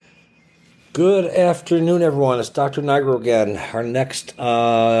Good afternoon, everyone. It's Dr. Nigro again. Our next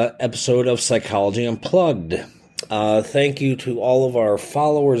episode of Psychology Unplugged. Thank you to all of our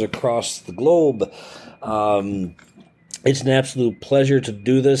followers across the globe. It's an absolute pleasure to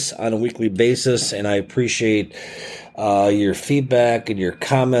do this on a weekly basis, and I appreciate your feedback and your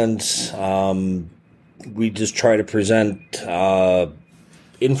comments. We just try to present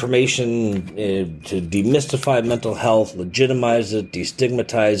information to demystify mental health, legitimize it,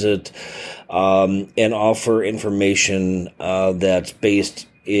 destigmatize it, and offer information that's based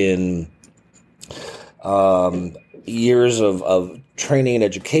in years of training and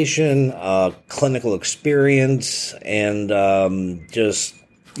education, clinical experience, and just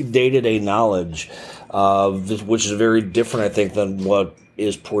day-to-day knowledge, which is very different, I think, than what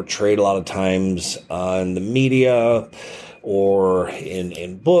is portrayed a lot of times in the media or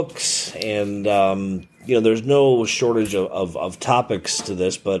in books. And, there's no shortage of topics to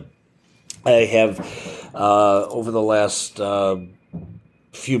this, but I have, over the last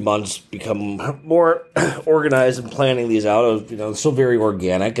few months, become more organized in planning these out. It's still very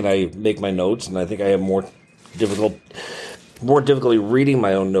organic, and I make my notes, and I think I have more difficulty reading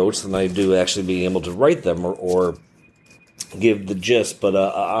my own notes than I do actually being able to write them or give the gist. But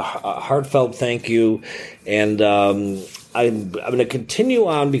a heartfelt thank you, and I'm going to continue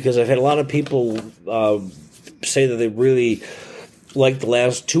on because I've had a lot of people say that they really like the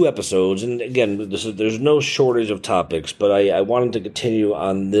last two episodes. And again, there's no shortage of topics, but I wanted to continue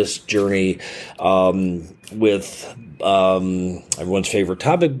on this journey with everyone's favorite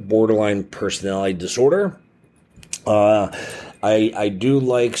topic, borderline personality disorder. I do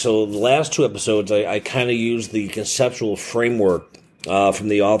like, so the last two episodes, I kind of used the conceptual framework from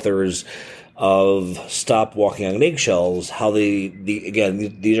the authors of Stop Walking on Eggshells, how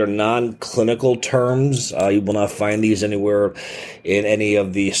again, these are non-clinical terms. You will not find these anywhere in any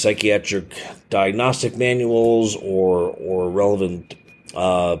of the psychiatric diagnostic manuals or relevant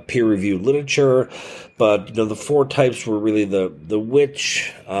peer-reviewed literature. But the four types were really the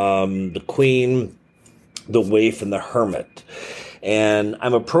witch, the queen, the waif, and the hermit. And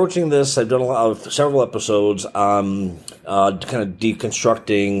I'm approaching this, I've done several episodes on kind of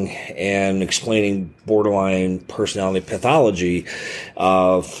deconstructing and explaining borderline personality pathology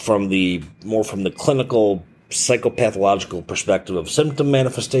from the clinical psychopathological perspective of symptom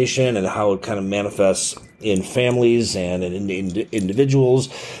manifestation and how it kind of manifests in families and in individuals.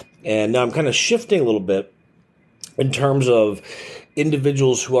 And now I'm kind of shifting a little bit in terms of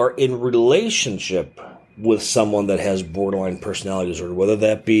individuals who are in relationship with someone that has borderline personality disorder, whether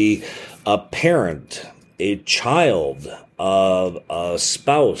that be a parent, a child, a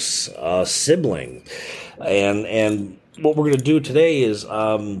spouse, a sibling. And what we're going to do today is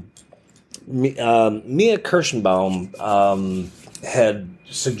Mia Kirschenbaum had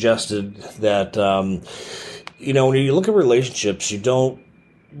suggested that, when you look at relationships,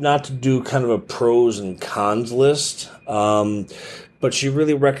 not to do kind of a pros and cons list, but she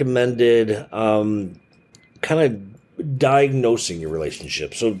really recommended kind of diagnosing your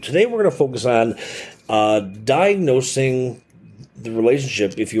relationship. So today we're going to focus on diagnosing the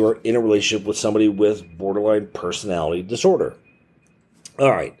relationship if you are in a relationship with somebody with borderline personality disorder. All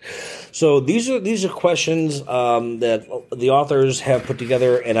right. So these are questions that the authors have put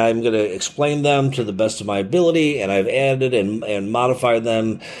together, and I'm going to explain them to the best of my ability, and I've added and modified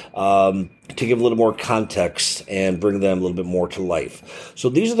them to give a little more context and bring them a little bit more to life. So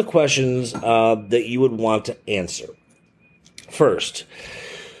these are the questions that you would want to answer. First,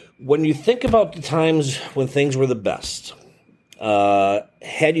 when you think about the times when things were the best,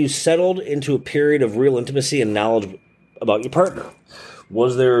 had you settled into a period of real intimacy and knowledge about your partner?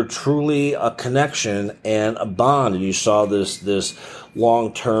 Was there truly a connection and a bond, and you saw this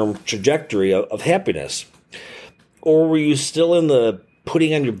long-term trajectory of happiness? Or were you still in the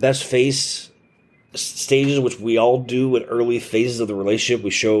putting on your best face stages, which we all do in early phases of the relationship?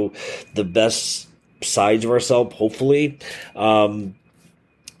 We show the best sides of ourselves, hopefully. Or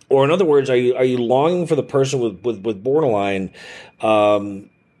in other words, are you longing for the person with borderline?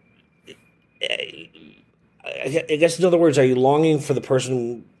 I guess, in other words, are you longing for the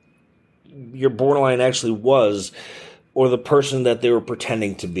person your borderline actually was, or the person that they were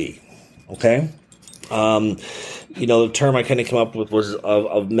pretending to be? Okay? The term I kind of came up with was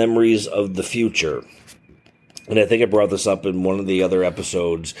of memories of the future. And I think I brought this up in one of the other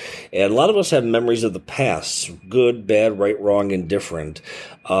episodes. And a lot of us have memories of the past, good, bad, right, wrong, indifferent.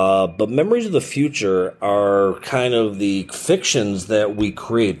 But memories of the future are kind of the fictions that we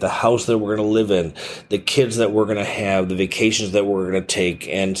create, the house that we're going to live in, the kids that we're going to have, the vacations that we're going to take.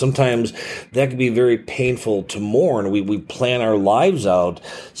 And sometimes that can be very painful to mourn. We plan our lives out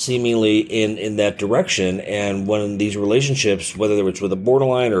seemingly in that direction. And when these relationships, whether it's with a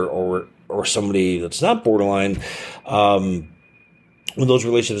borderline or somebody that's not borderline, when those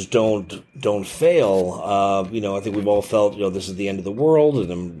relationships don't fail, I think we've all felt, this is the end of the world,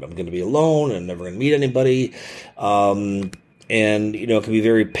 and I'm going to be alone, and I'm never going to meet anybody, and it can be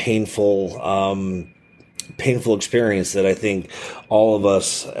very painful experience that I think all of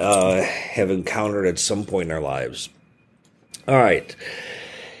us have encountered at some point in our lives. All right,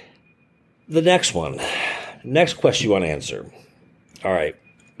 the next question you want to answer. All right.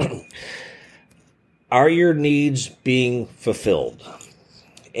 Are your needs being fulfilled?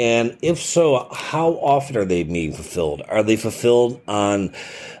 And if so, how often are they being fulfilled? Are they fulfilled on,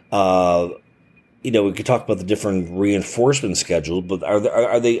 we could talk about the different reinforcement schedules, but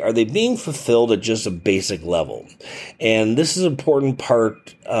are they being fulfilled at just a basic level? And this is an important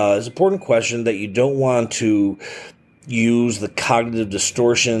part, it's an important question that you don't want to use the cognitive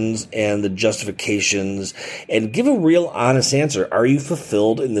distortions and the justifications, and give a real honest answer. Are you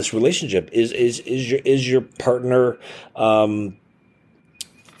fulfilled in this relationship? Is your partner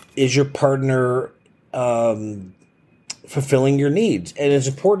fulfilling your needs? And it's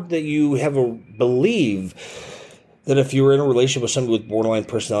important that you believe that if you're in a relationship with somebody with borderline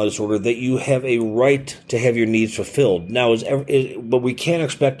personality disorder, that you have a right to have your needs fulfilled. Now, but we can't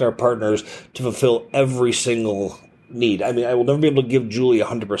expect our partners to fulfill every single need. I mean, I will never be able to give Julie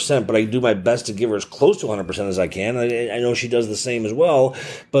 100%, but I do my best to give her as close to 100% as I can. I know she does the same as well,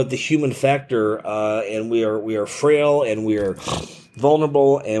 but the human factor, and we are frail, and we are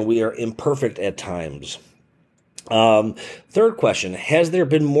vulnerable, and we are imperfect at times. Third question, has there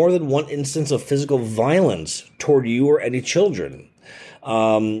been more than one instance of physical violence toward you or any children?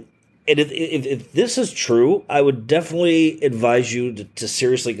 And if this is true, I would definitely advise you to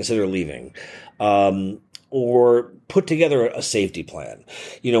seriously consider leaving. Or put together a safety plan.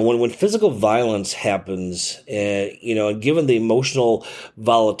 When physical violence happens, and given the emotional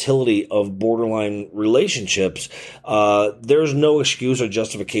volatility of borderline relationships, there's no excuse or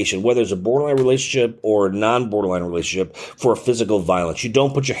justification, whether it's a borderline relationship or a non-borderline relationship, for physical violence. You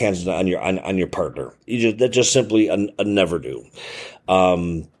don't put your hands on your partner. That just simply a never do.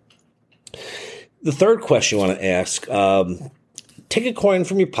 The third question you want to ask, take a coin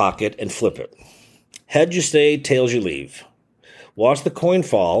from your pocket and flip it. Heads you stay, tails you leave. Watch the coin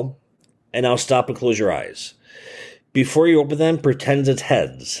fall, and now stop and close your eyes. Before you open them, pretend it's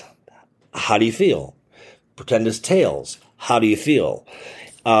heads. How do you feel? Pretend it's tails. How do you feel?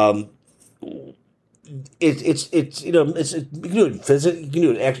 You can do it physically. You can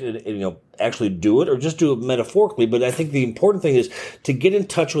do it actually do it, or just do it metaphorically. But I think the important thing is to get in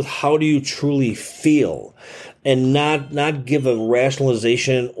touch with how do you truly feel, and not give a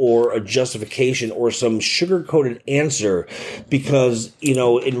rationalization or a justification or some sugar-coated answer, because,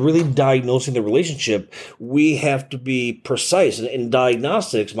 in really diagnosing the relationship, we have to be precise. In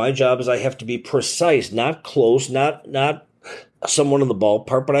diagnostics, my job is I have to be precise, not close, not someone in the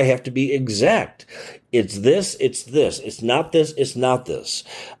ballpark, but I have to be exact. It's this, it's this. It's not this, it's not this.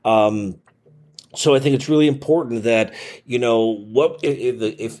 So I think it's really important that, what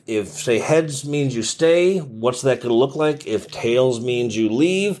if say heads means you stay, what's that going to look like? If tails means you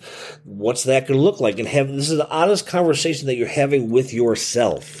leave, what's that going to look like? And this is an honest conversation that you're having with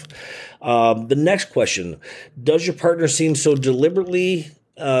yourself. The next question, does your partner seem so deliberately,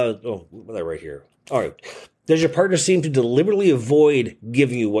 right here. All right. Does your partner seem to deliberately avoid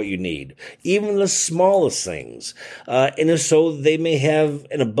giving you what you need, even the smallest things? And if so, they may have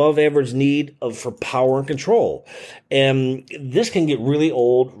an above-average need for power and control. And this can get really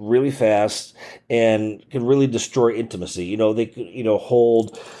old really fast and can really destroy intimacy. They could,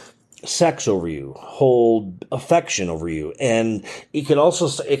 hold sex over you, hold affection over you. And it could also,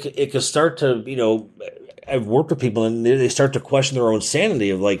 it could start to, I've worked with people and they start to question their own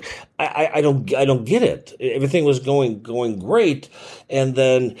sanity of like, I don't get it. Everything was going great. And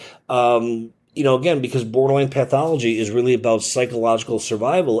then, again, because borderline pathology is really about psychological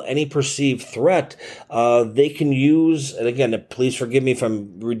survival, any perceived threat, they can use, and again, please forgive me if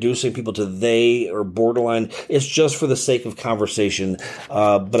I'm reducing people to they or borderline. It's just for the sake of conversation.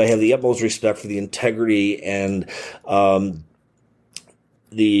 But I have the utmost respect for the integrity and,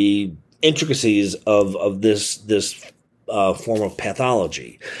 the intricacies of this form of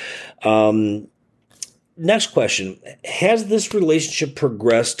pathology. Next question. Has this relationship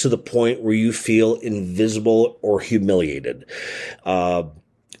progressed to the point where you feel invisible or humiliated?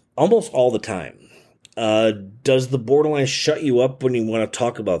 Almost all the time. Does the borderline shut you up when you want to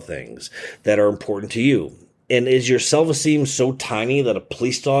talk about things that are important to you? And is your self-esteem so tiny that a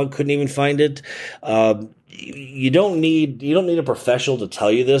police dog couldn't even find it? You don't need a professional to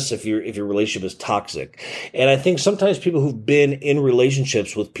tell you this if your relationship is toxic. And I think sometimes people who've been in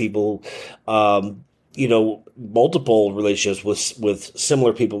relationships with people, multiple relationships with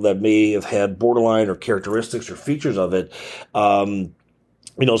similar people that may have had borderline or characteristics or features of it,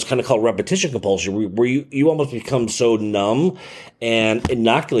 it's kind of called repetition compulsion, where you almost become so numb and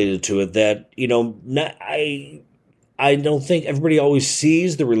inoculated to it that, I don't think everybody always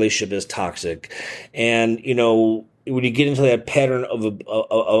sees the relationship as toxic. And, when you get into that pattern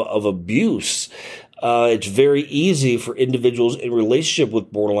of abuse, it's very easy for individuals in relationship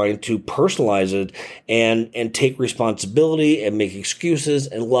with borderline to personalize it and take responsibility and make excuses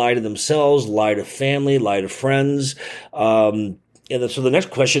and lie to themselves, lie to family, lie to friends. And so the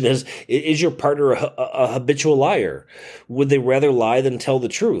next question is your partner a habitual liar? Would they rather lie than tell the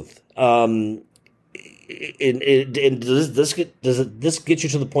truth? And does this get you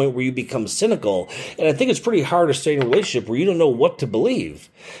to the point where you become cynical? And I think it's pretty hard to stay in a relationship where you don't know what to believe.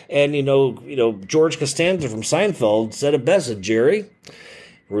 And, George Costanza from Seinfeld said it best, Jerry,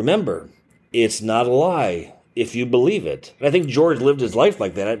 remember, it's not a lie if you believe it. And I think George lived his life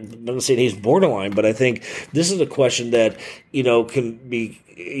like that. I'm not saying he's borderline, but I think this is a question that, can be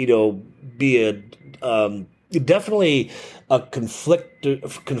definitely a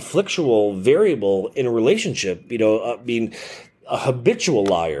conflictual variable in a relationship, being a habitual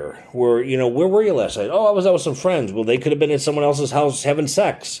liar where, where were you last night? Oh, I was out with some friends. Well, they could have been at someone else's house having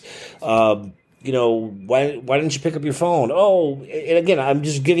sex. Why didn't you pick up your phone? Oh, and again, I'm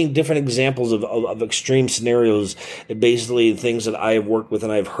just giving different examples of extreme scenarios and basically things that I have worked with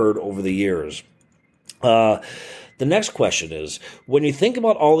and I've heard over the years. The next question is, when you think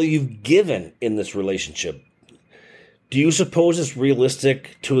about all that you've given in this relationship, do you suppose it's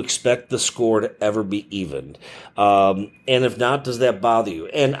realistic to expect the score to ever be even? And if not, does that bother you?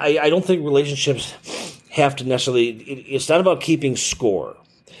 And I don't think relationships have to necessarily, it's not about keeping score.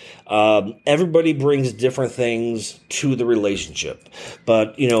 Everybody brings different things to the relationship,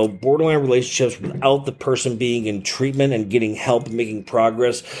 but borderline relationships without the person being in treatment and getting help and making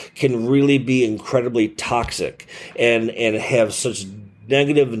progress can really be incredibly toxic and have such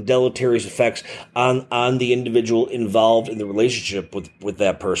negative and deleterious effects on the individual involved in the relationship with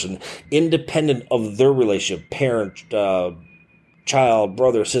that person, independent of their relationship, parent, child,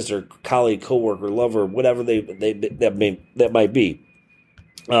 brother, sister, colleague, coworker, lover, whatever that might be.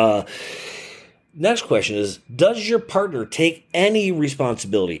 Next question is, does your partner take any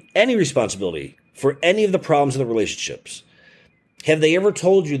responsibility for any of the problems in the relationships? Have they ever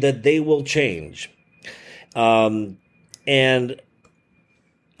told you that they will change?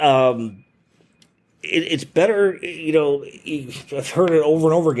 It's better, I've heard it over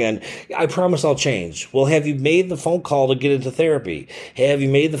and over again. I promise I'll change. Well, have you made the phone call to get into therapy? Have you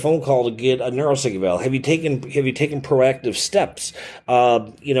made the phone call to get a neuropsych eval? Have you taken proactive steps?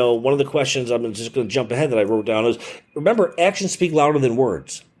 One of the questions, I'm just going to jump ahead, that I wrote down is, remember, actions speak louder than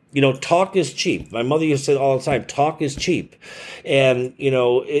words. Talk is cheap. My mother used to say all the time, talk is cheap. And,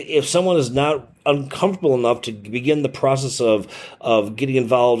 if someone is not uncomfortable enough to begin the process of getting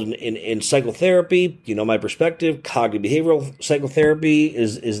involved in psychotherapy, my perspective, cognitive behavioral psychotherapy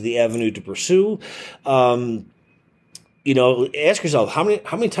is the avenue to pursue. Ask yourself, how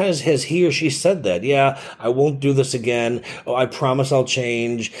many times has he or she said that? Yeah, I won't do this again. Oh, I promise I'll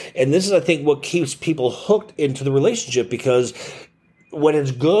change. And this is, I think, what keeps people hooked into the relationship, because when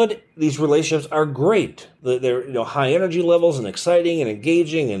it's good, these relationships are great. They're high energy levels and exciting and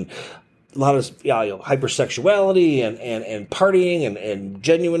engaging, and a lot of hypersexuality and partying and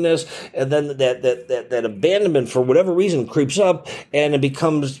genuineness, and then that abandonment for whatever reason creeps up, and it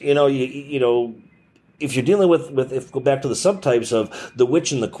becomes if you're dealing with go back to the subtypes of the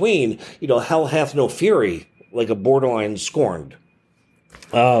witch and the queen, hell hath no fury, like a borderline scorned.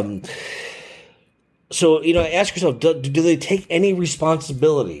 So, ask yourself, do they take any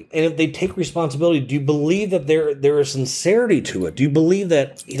responsibility? And if they take responsibility, do you believe that there is sincerity to it? Do you believe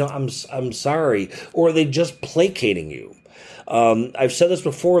that, I'm sorry? Or are they just placating you? I've said this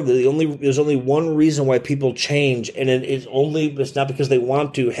before, there's only one reason why people change, and it's not because they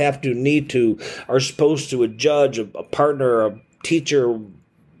want to, have to, need to, are supposed to. A judge, a partner, a teacher,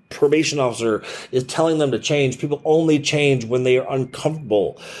 probation officer is telling them to change. People only change when they are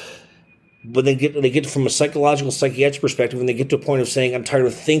uncomfortable. But they get from a psychological, psychiatric perspective, and they get to a point of saying, I'm tired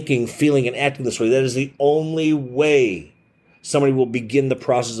of thinking, feeling, and acting this way. That is the only way somebody will begin the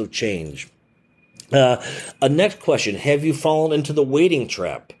process of change. A next question, have you fallen into the waiting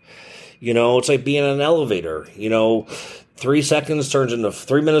trap? It's like being in an elevator. 3 seconds turns into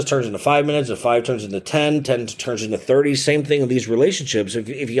 3 minutes, turns into 5 minutes, and 5 turns into 10, 10 turns into 30. Same thing with these relationships.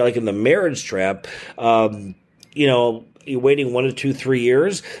 If you're like in the marriage trap, you're waiting 1 to 2, 3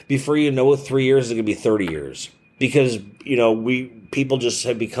 years. Before you know it, 3 years is going to be 30 years. Because, people just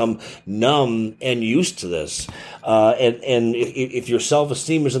have become numb and used to this. And if your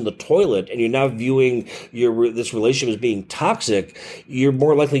self-esteem is in the toilet and you're now viewing this relationship as being toxic, you're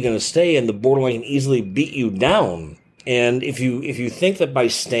more likely going to stay, and the borderline can easily beat you down. And if you think that by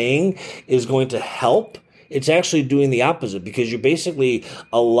staying is going to help, it's actually doing the opposite, because you're basically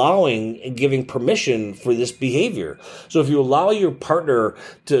allowing and giving permission for this behavior. So if you allow your partner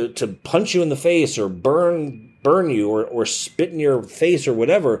to punch you in the face or burn you or spit in your face or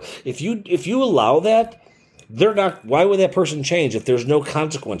whatever, if you allow that, why would that person change if there's no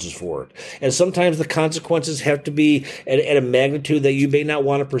consequences for it? And sometimes the consequences have to be at a magnitude that you may not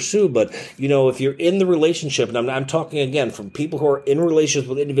want to pursue. But, if you're in the relationship, and I'm talking again from people who are in relationships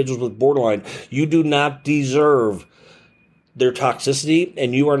with individuals with borderline, you do not deserve their toxicity,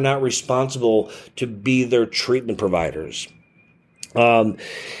 and you are not responsible to be their treatment providers.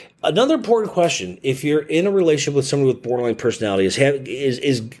 Another important question, if you're in a relationship with someone with borderline personality,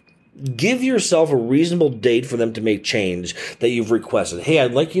 is give yourself a reasonable date for them to make change that you've requested. Hey,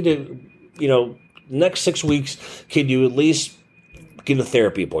 I'd like you to, next 6 weeks, can you at least get a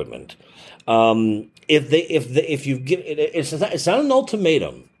therapy appointment? If you give it's not an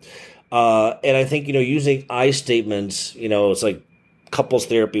ultimatum. And I think, using I statements, it's like couples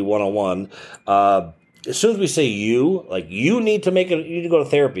therapy 101. As soon as we say you need to you need to go to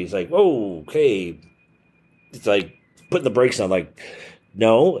therapy, it's like, oh, okay. It's like putting the brakes on, like,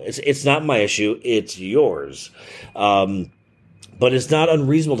 no, it's not my issue, it's yours. But it's not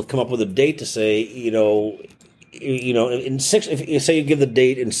unreasonable to come up with a date to say, in 6, if you say you give the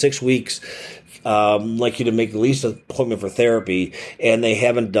date in 6 weeks, like you to make at least an appointment for therapy, and they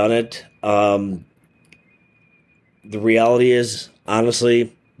haven't done it. The reality is,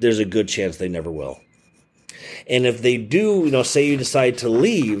 honestly, there's a good chance they never will. And if they do, say you decide to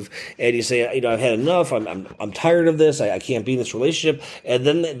leave and you say, I've had enough, I'm tired of this, I can't be in this relationship, and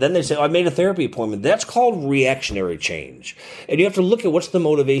then they say, I made a therapy appointment. That's called reactionary change. And you have to look at what's the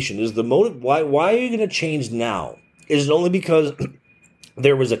motivation. Is the motive, why are you going to change now? Is it only because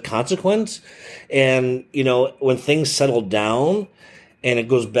there was a consequence? And, when things settle down and it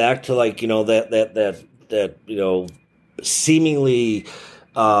goes back to that seemingly,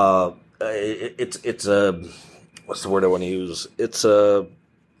 it's a, what's the word I want to use? It's a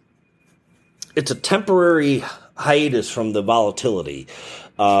temporary hiatus from the volatility.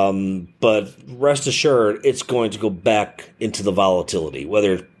 But rest assured, it's going to go back into the volatility,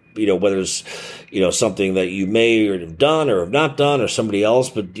 whether it's, something that you may have done or have not done or somebody else.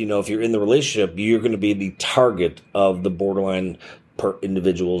 But, if you're in the relationship, you're going to be the target of the borderline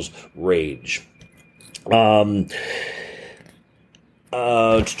individual's rage.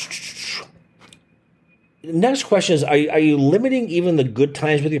 Next question is, are you limiting even the good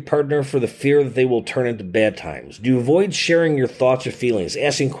times with your partner for the fear that they will turn into bad times? Do you avoid sharing your thoughts or feelings,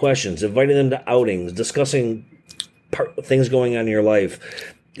 asking questions, inviting them to outings, discussing things going on in your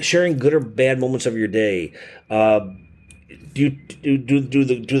life, sharing good or bad moments of your day? Do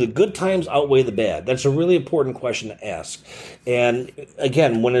the good times outweigh the bad? That's a really important question to ask. And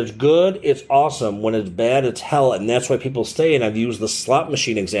again, when it's good, it's awesome. When it's bad, it's hell. And that's why people stay. And I've used the slot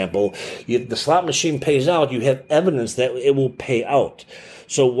machine example. The slot machine pays out. You have evidence that it will pay out.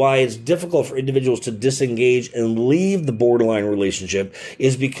 So why it's difficult for individuals to disengage and leave the borderline relationship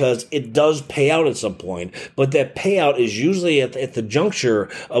is because it does pay out at some point, but that payout is usually at the juncture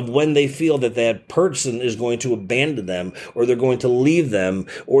of when they feel that person is going to abandon them, or they're going to leave them,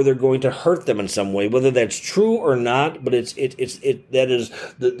 or they're going to hurt them in some way, whether that's true or not. But that is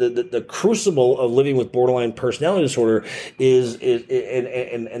the crucible of living with borderline personality disorder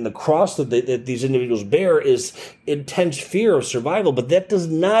and the cross that these individuals bear is intense fear of survival. But that does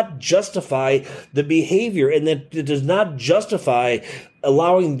not justify the behavior, and that it does not justify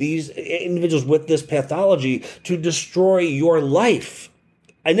allowing these individuals with this pathology to destroy your life.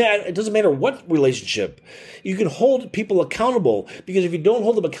 And it doesn't matter what relationship. You can hold people accountable, because if you don't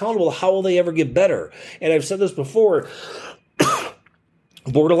hold them accountable, how will they ever get better? And I've said this before.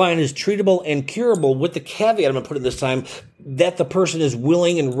 Borderline is treatable and curable, with the caveat I'm going to put in this time that the person is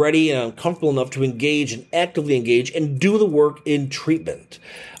willing and ready and comfortable enough to engage and actively engage and do the work in treatment.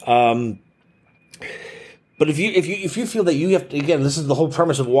 But if you feel that you have to, again, this is the whole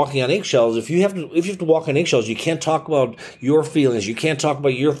premise of walking on eggshells. If you have to walk on eggshells, you can't talk about your feelings. You can't talk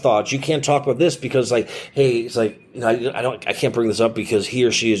about your thoughts. You can't talk about this because, like, hey, it's like, you know, I can't bring this up because he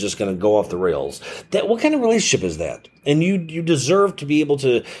or she is just going to go off the rails. What kind of relationship is that? And you deserve to be able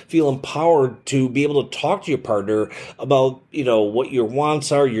to feel empowered to be able to talk to your partner about, you know, what your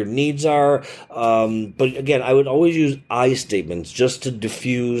wants are, your needs are. But again, I would always use I statements just to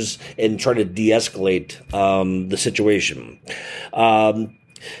diffuse and try to de-escalate the situation.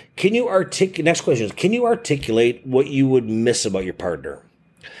 Next question is, can you articulate what you would miss about your partner?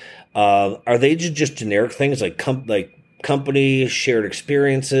 Are they just generic things like company, shared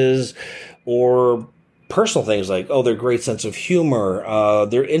experiences, or personal things like, oh, their great sense of humor,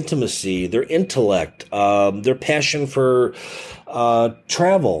 their intimacy, their intellect, their passion for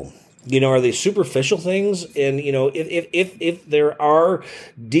travel? You know, are they superficial things? And, you know, if there are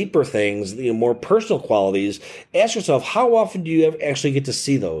deeper things, you know, more personal qualities, ask yourself, how often do you actually get to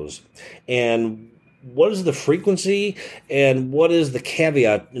see those? And what is the frequency and what is the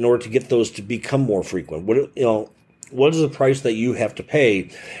caveat in order to get those to become more frequent? What is the price that you have to pay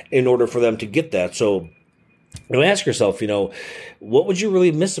in order for them to get that? So, you know, ask yourself, you know, what would you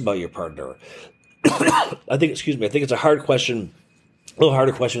really miss about your partner? I think it's a hard question. A little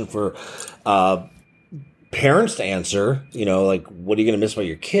harder question for parents to answer, you know, like, what are you going to miss about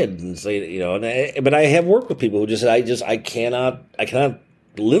your kid? And say, you know, but I have worked with people who just said, I cannot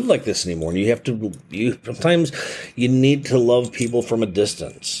live like this anymore. And sometimes you need to love people from a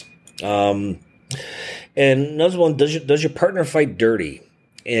distance. And another one, does your partner fight dirty?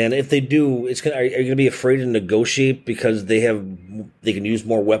 And if they do, are you going to be afraid to negotiate because they can use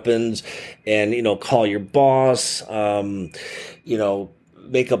more weapons and, you know, call your boss, you know,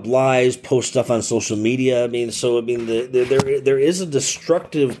 make up lies, post stuff on social media. There is a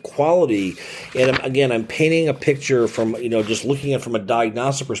destructive quality. And again, I'm painting a picture from, you know, just looking at it from a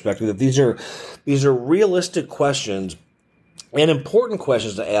diagnostic perspective, that these are realistic questions and important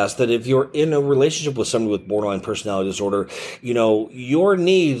questions to ask, that if you're in a relationship with somebody with borderline personality disorder, you know, your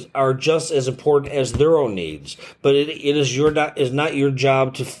needs are just as important as their own needs. But it is not your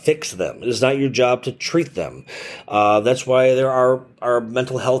job to fix them. It is not your job to treat them. That's why there are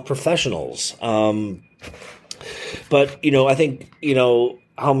mental health professionals. But, you know, I think, you know,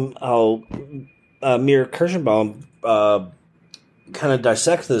 how Mir Kirschenbaum kind of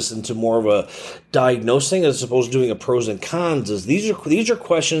dissects this into more of a diagnosing as opposed to doing a pros and cons, is these are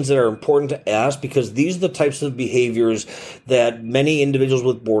questions that are important to ask, because these are the types of behaviors that many individuals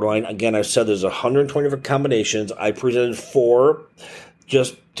with borderline, again, I've said there's 120 different combinations. I presented 4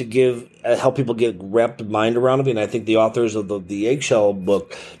 just to help people get wrapped mind around it. And I think the authors of the Eggshell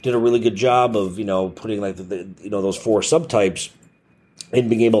book did a really good job of, you know, putting like those 4 subtypes, and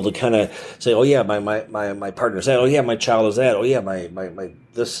being able to kind of say, oh yeah, my partner's that, oh yeah, my child is that, oh yeah, my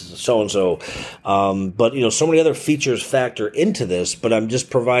this is so and so. But, you know, so many other features factor into this, but I'm just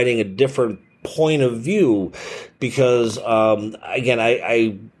providing a different point of view because,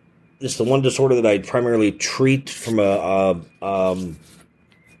 again, it's the one disorder that I primarily treat from a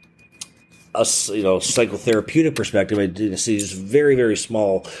psychotherapeutic perspective. I did see this very, very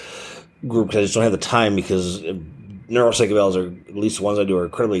small group because I just don't have the time, because neuropsych evals, are at least the ones I do, are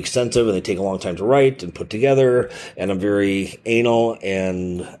incredibly extensive and they take a long time to write and put together. And I'm very anal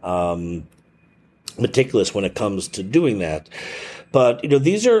and meticulous when it comes to doing that. But, you know,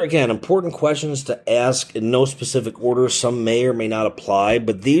 these are, again, important questions to ask in no specific order. Some may or may not apply,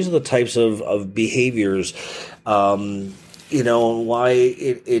 but these are the types of behaviors, you know, why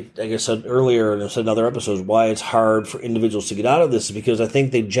it, like I said earlier, and I said in other episodes, why it's hard for individuals to get out of this is because I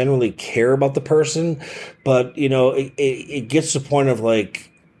think they generally care about the person, but, you know, it gets to the point of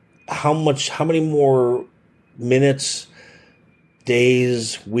like, how many more minutes,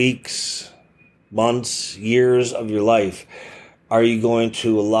 days, weeks, months, years of your life are you going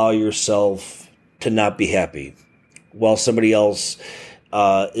to allow yourself to not be happy while somebody else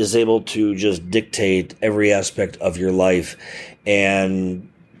is able to just dictate every aspect of your life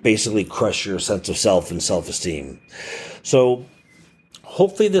and basically crush your sense of self and self-esteem? So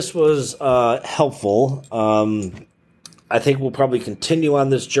hopefully this was helpful. I think we'll probably continue on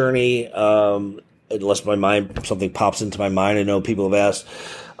this journey unless something pops into my mind. I know people have asked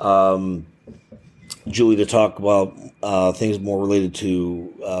Julie to talk about things more related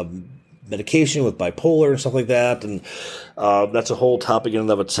to medication with bipolar and stuff like that, and that's a whole topic in and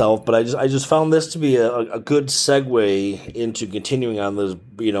of itself. But I just found this to be a good segue into continuing on this.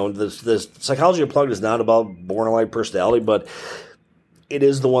 You know, this Psychology Unplugged is not about borderline personality, but it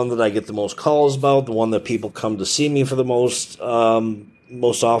is the one that I get the most calls about, the one that people come to see me for the most,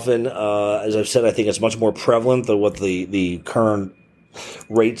 most often. As I've said, I think it's much more prevalent than what the current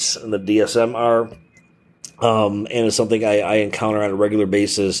rates in the DSM are. And it's something I encounter on a regular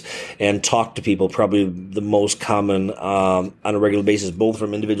basis and talk to people, probably the most common on a regular basis, both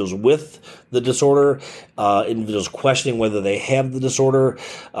from individuals with the disorder, individuals questioning whether they have the disorder,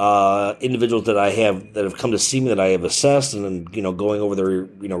 individuals that have come to see me that I have assessed, and then going over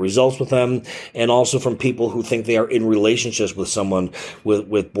their results with them, and also from people who think they are in relationships with someone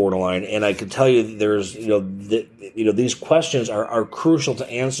with borderline. And I can tell you, there's these questions are crucial to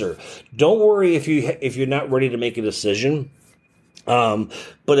answer. Don't worry if you're not ready to make a decision.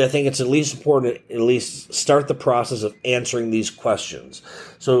 But I think it's at least important to at least start the process of answering these questions.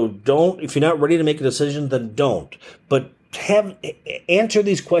 So if you're not ready to make a decision, then don't. But answer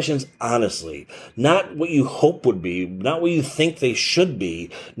these questions honestly, not what you hope would be, not what you think they should be,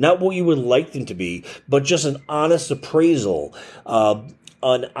 not what you would like them to be, but just an honest appraisal, an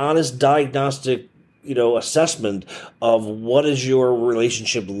honest diagnostic assessment of what is your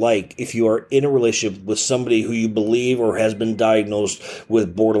relationship like if you are in a relationship with somebody who you believe or has been diagnosed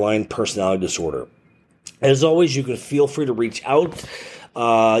with borderline personality disorder. As always, you can feel free to reach out.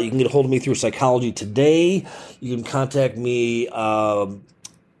 You can get a hold of me through Psychology Today. You can contact me via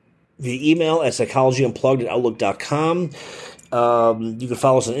email at psychologyunplugged@outlook.com. You can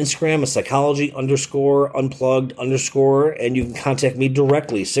follow us on Instagram at psychology_unplugged_, and you can contact me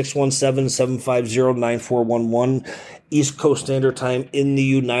directly, 617-750-9411, East Coast Standard Time in the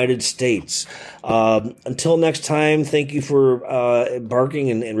United States. Until next time, thank you for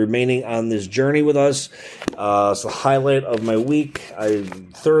embarking and remaining on this journey with us. It's the highlight of my week. I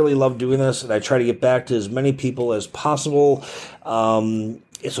thoroughly love doing this, and I try to get back to as many people as possible.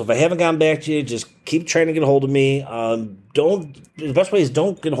 So if I haven't gotten back to you, just keep trying to get a hold of me. The best way is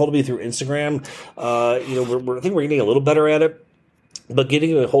don't get a hold of me through Instagram. I think we're getting a little better at it, but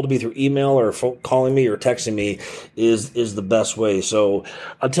getting a hold of me through email or calling me or texting me is the best way. So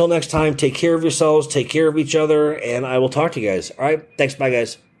until next time, take care of yourselves, take care of each other, and I will talk to you guys. All right. Thanks. Bye,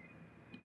 guys.